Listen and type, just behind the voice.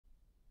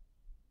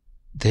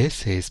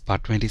This is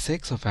part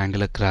 26 of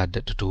Angular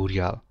CRUD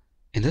tutorial.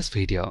 In this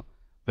video,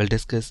 we'll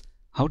discuss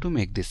how to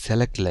make the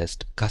select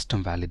list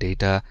custom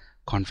validator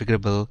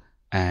configurable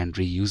and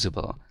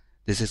reusable.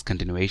 This is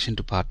continuation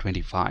to part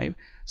 25,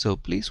 so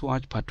please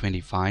watch part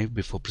 25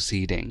 before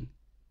proceeding.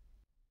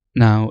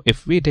 Now,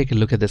 if we take a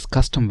look at this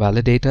custom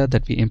validator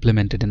that we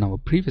implemented in our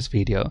previous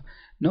video,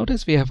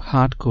 notice we have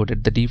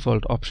hard-coded the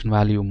default option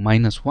value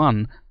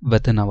 -1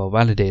 within our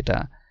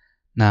validator.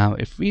 Now,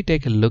 if we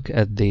take a look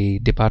at the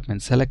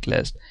department select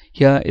list,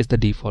 here is the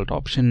default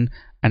option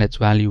and its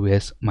value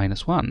is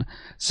 -1.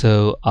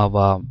 So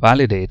our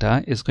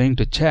validator is going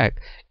to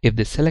check if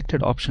the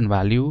selected option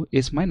value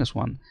is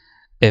 -1.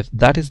 If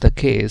that is the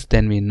case,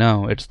 then we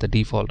know it's the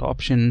default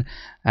option,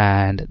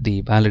 and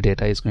the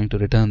validator is going to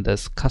return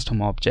this custom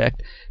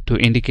object to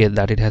indicate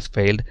that it has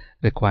failed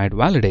required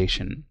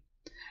validation.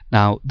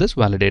 Now, this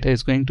validator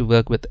is going to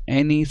work with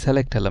any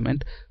select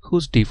element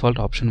whose default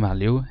option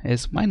value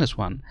is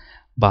 -1.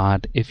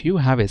 But if you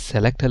have a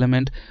select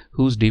element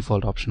whose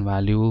default option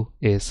value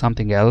is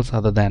something else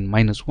other than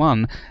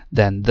 -1,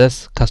 then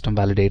this custom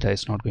validator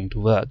is not going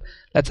to work.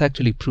 Let's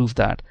actually prove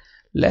that.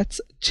 Let's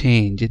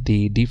change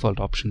the default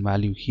option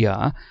value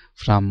here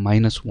from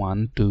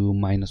 -1 to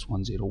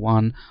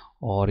 -101,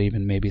 or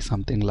even maybe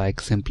something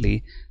like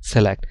simply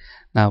select.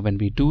 Now, when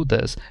we do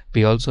this,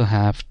 we also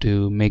have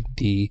to make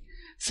the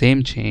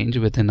same change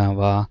within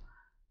our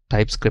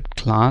TypeScript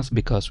class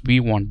because we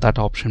want that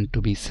option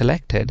to be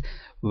selected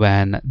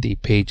when the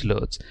page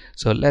loads.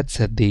 So let's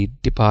set the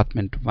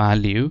department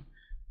value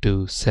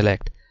to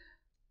select.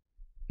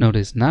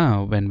 Notice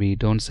now when we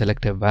don't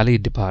select a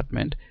valid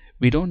department,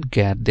 we don't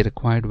get the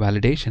required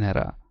validation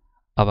error.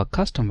 Our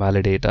custom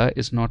validator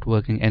is not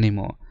working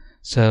anymore.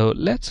 So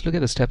let's look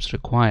at the steps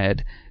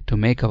required to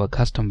make our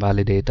custom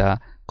validator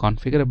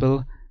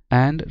configurable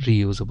and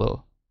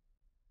reusable.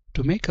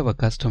 To make our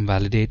custom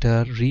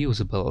validator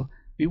reusable,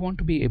 we want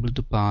to be able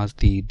to pass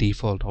the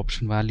default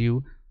option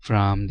value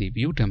from the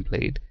view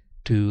template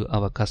to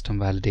our custom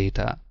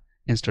validator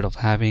instead of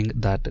having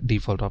that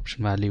default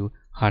option value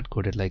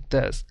hard-coded like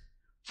this.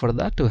 For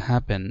that to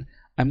happen,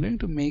 I'm going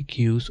to make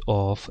use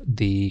of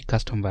the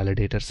custom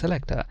validator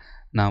selector.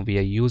 Now we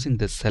are using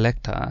this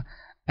selector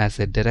as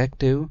a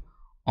directive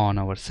on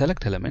our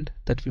select element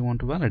that we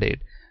want to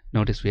validate.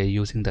 Notice we are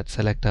using that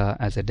selector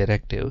as a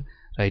directive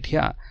right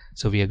here.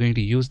 So we are going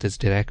to use this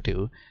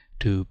directive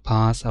to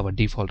pass our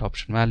default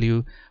option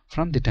value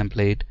from the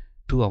template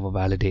to our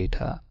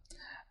validator.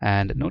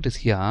 And notice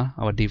here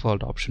our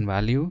default option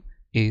value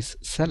is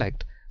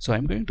select. So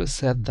I'm going to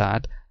set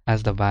that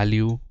as the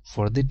value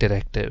for the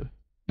directive.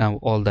 Now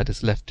all that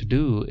is left to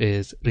do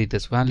is read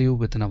this value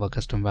within our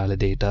custom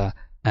validator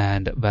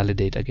and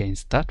validate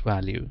against that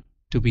value.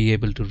 To be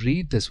able to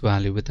read this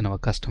value within our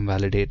custom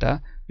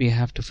validator, we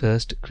have to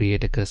first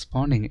create a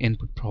corresponding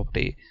input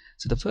property.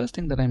 So the first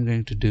thing that I'm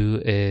going to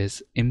do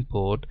is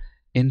import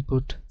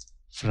input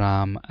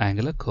from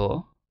Angular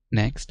core.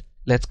 Next,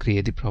 let's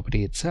create the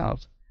property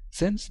itself.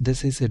 Since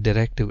this is a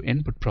directive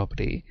input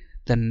property,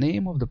 the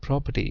name of the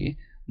property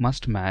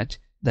must match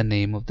the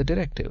name of the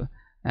directive,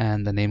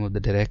 and the name of the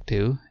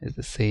directive is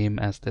the same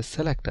as the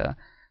selector.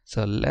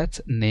 So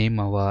let's name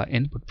our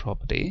input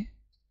property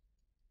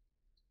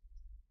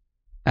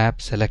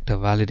app selector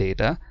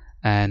validator,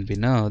 and we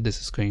know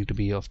this is going to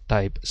be of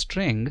type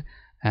string,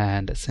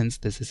 and since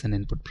this is an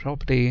input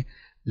property,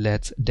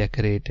 let's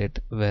decorate it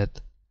with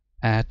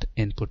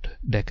 @input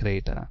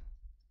decorator.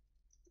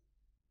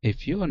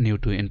 If you are new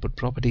to input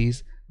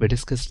properties, we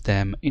discussed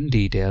them in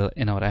detail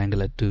in our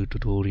Angular 2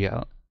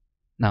 tutorial.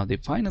 Now the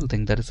final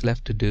thing that is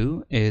left to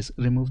do is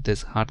remove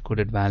this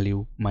hard-coded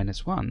value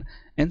 -1.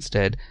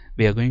 Instead,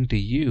 we are going to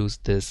use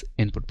this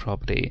input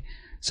property.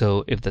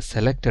 So if the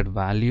selected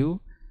value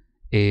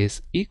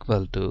is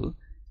equal to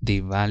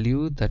the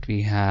value that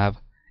we have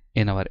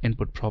in our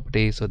input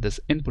property, so this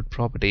input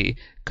property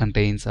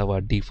contains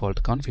our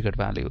default configured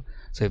value.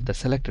 So if the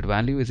selected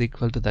value is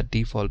equal to that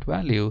default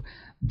value,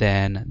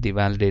 then the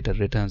validator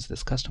returns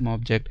this custom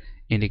object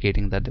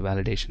indicating that the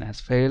validation has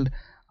failed.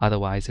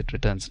 Otherwise, it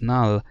returns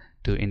null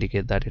to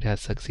indicate that it has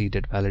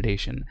succeeded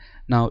validation.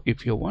 Now,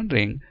 if you're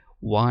wondering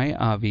why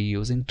are we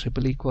using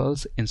triple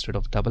equals instead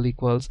of double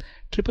equals,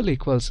 triple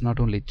equals not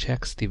only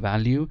checks the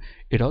value,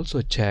 it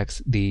also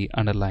checks the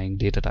underlying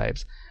data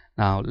types.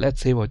 Now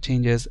let's save our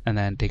changes and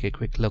then take a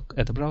quick look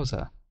at the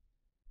browser.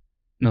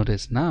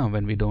 Notice now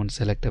when we don't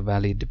select a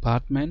valid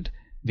department,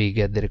 we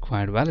get the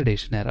required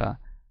validation error.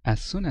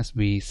 As soon as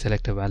we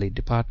select a valid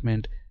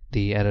department,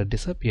 the error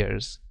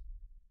disappears.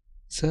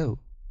 So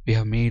we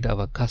have made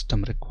our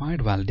custom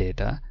required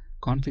validator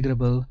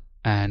configurable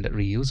and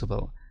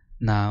reusable.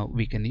 Now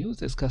we can use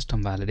this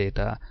custom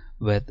validator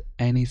with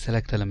any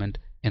select element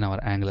in our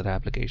Angular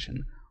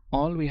application.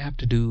 All we have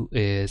to do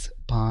is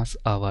pass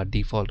our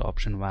default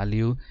option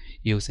value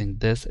using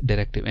this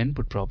directive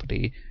input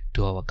property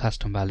to our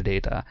custom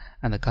validator,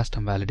 and the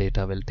custom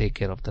validator will take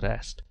care of the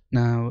rest.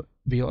 Now,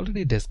 we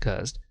already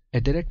discussed a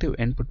directive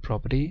input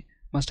property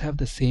must have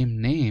the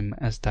same name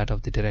as that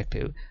of the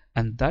directive,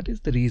 and that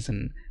is the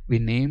reason we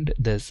named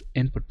this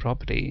input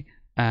property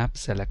app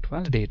select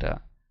validator.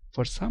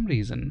 For some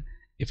reason,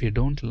 if you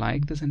don't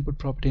like this input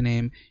property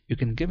name, you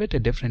can give it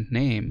a different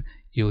name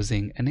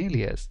using an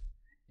alias.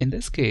 In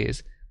this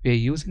case, we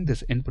are using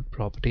this input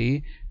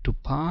property to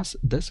pass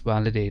this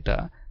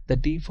validator the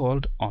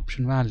default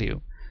option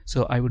value.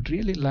 So I would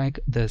really like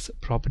this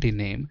property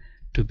name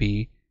to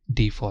be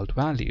default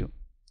value.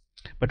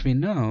 But we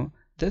know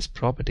this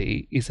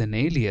property is an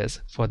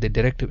alias for the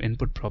directive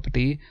input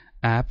property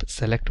app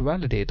select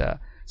validator.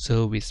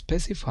 So we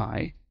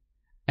specify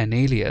an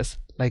alias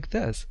like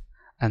this.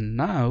 And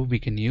now we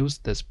can use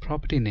this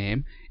property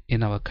name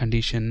in our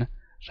condition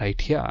right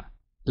here.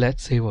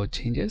 Let's save our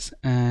changes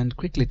and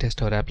quickly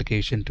test our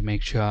application to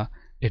make sure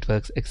it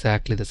works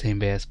exactly the same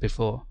way as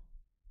before.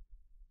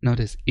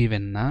 Notice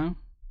even now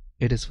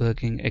it is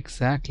working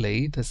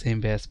exactly the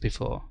same way as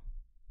before.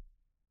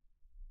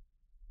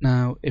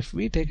 Now if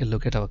we take a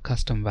look at our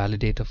custom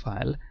validator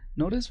file,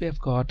 notice we have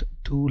got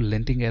two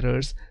linting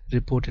errors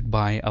reported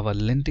by our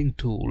linting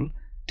tool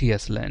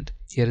tslint.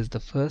 Here is the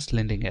first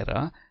linting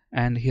error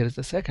and here is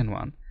the second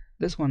one.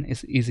 This one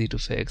is easy to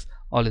fix.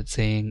 All it's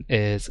saying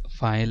is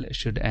file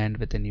should end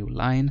with a new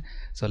line.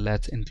 So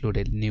let's include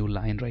a new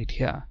line right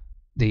here.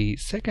 The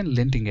second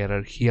linting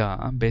error here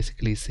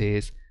basically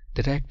says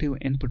directive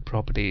input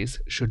properties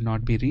should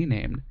not be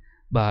renamed.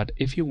 But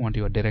if you want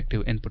your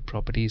directive input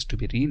properties to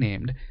be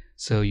renamed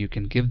so you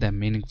can give them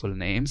meaningful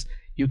names,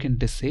 you can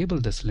disable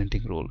this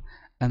linting rule.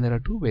 And there are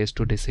two ways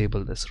to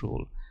disable this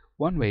rule.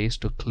 One way is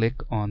to click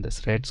on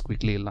this red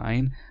squiggly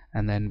line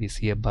and then we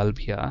see a bulb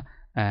here,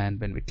 and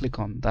when we click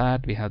on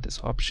that we have this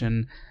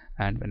option,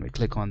 and when we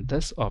click on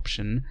this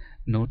option,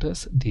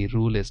 notice the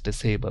rule is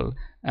disabled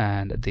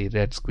and the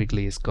red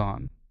squiggly is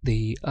gone.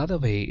 The other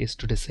way is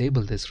to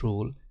disable this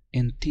rule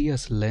in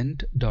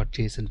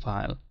tslint.json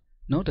file.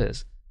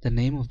 Notice the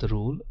name of the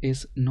rule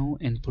is no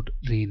input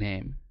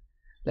rename.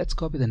 Let's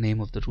copy the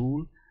name of the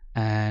rule,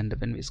 and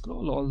when we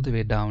scroll all the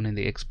way down in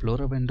the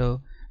Explorer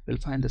window, we'll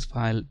find this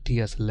file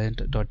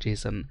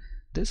tslint.json.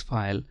 This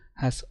file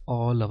has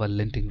all our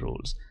linting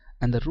rules,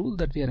 and the rule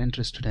that we are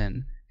interested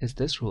in is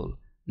this rule,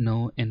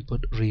 no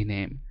input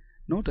rename.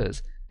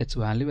 Notice its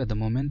value at the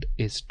moment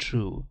is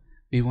true.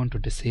 We want to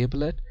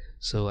disable it,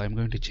 so I'm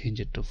going to change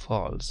it to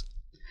false.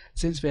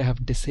 Since we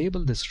have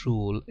disabled this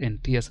rule in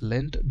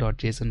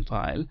tslint.json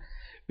file,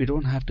 we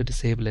don't have to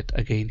disable it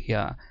again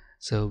here,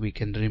 so we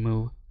can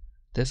remove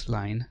this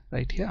line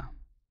right here.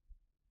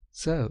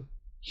 So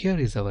here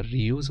is our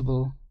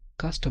reusable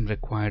custom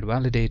required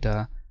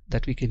validator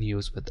that we can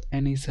use with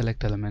any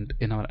select element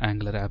in our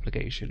Angular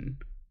application.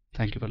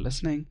 Thank you for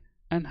listening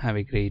and have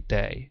a great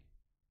day.